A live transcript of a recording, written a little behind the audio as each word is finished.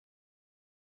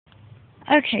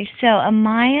Okay, so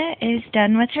Amaya is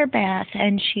done with her bath,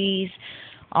 and she's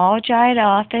all dried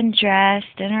off and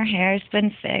dressed, and her hair's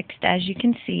been fixed, as you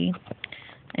can see,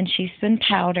 and she's been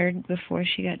powdered before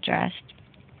she got dressed.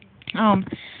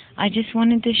 I just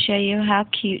wanted to show you how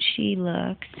cute she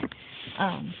looks.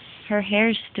 Her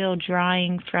hair's still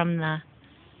drying from the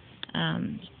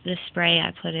spray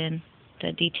I put in,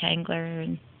 the detangler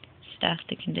and stuff,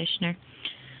 the conditioner.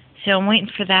 So I'm waiting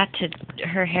for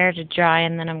her hair to dry,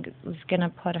 and then I was gonna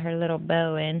put her little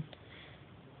bow in,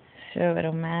 so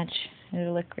it'll match.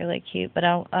 It'll look really cute. But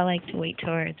I like to wait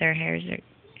till their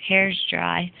hair's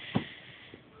dry.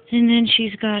 And then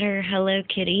she's got her Hello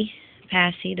Kitty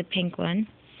Passy, the pink one,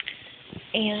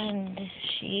 and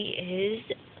she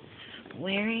is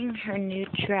wearing her new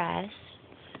dress.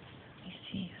 Let me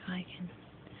see if I can.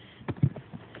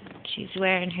 She's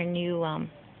wearing her new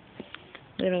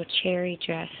little cherry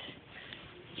dress.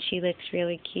 She looks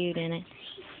really cute in it.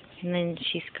 And then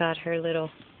she's got her little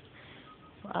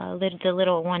the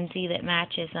little onesie that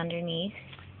matches underneath.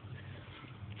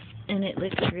 And it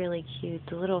looks really cute.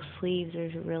 The little sleeves are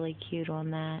really cute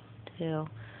on that too.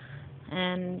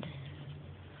 And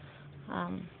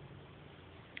of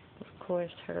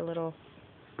course her little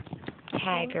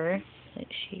tagger that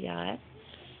she got.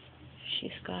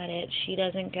 She's got it. She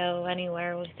doesn't go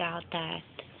anywhere without that.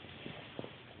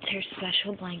 It's her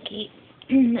special blanket.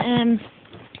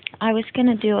 I was going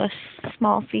to do a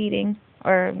small feeding,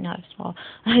 or not small,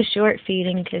 a short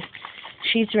feeding, because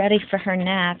she's ready for her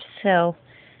nap. So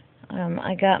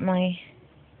I got my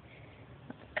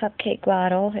cupcake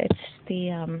bottle. It's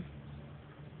the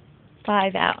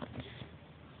 5 ounce.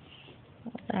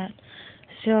 That.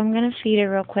 So I'm going to feed her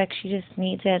real quick. She just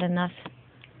needs it enough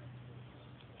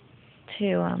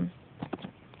to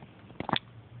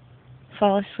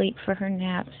fall asleep for her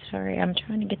nap. Sorry, I'm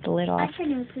trying to get the lid off. I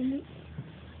can open it.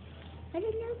 I can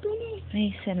open it.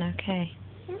 Mason, okay.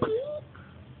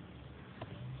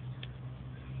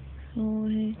 So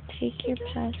take your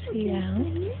passy out.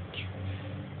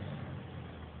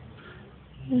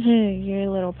 Your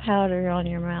little powder on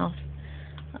your mouth.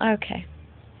 Okay.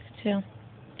 So,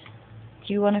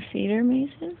 do you want to feed her,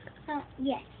 Mason?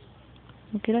 Yes.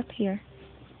 We'll get up here.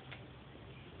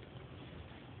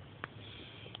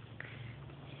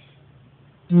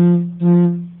 There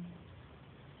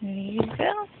you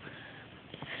go.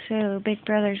 So, Big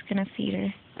Brother's going to feed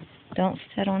her. Don't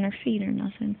sit on her feet or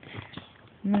nothing.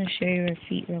 I'm going to show you her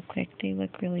feet real quick. They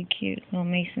look really cute. Well,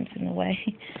 Mason's in the way.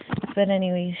 But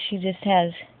anyways, she just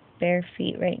has bare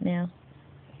feet right now.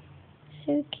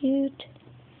 So cute.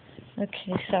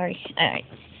 Okay, sorry. Alright.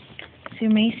 So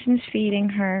Mason's feeding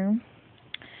her.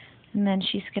 And then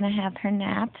she's going to have her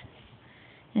nap.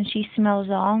 And she smells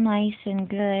all nice and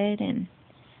good and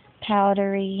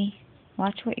powdery.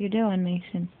 Watch what you're doing,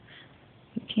 Mason.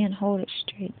 You can't hold it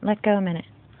straight. Let go a minute.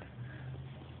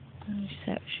 Let me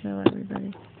show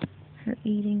everybody her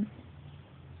eating.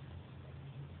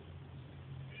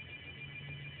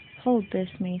 Hold this,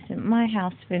 Mason. My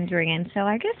house phone's ringing, so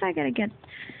I guess I gotta get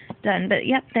done. But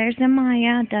yep, there's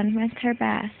Amaya done with her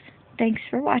bath. Thanks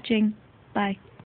for watching. Bye.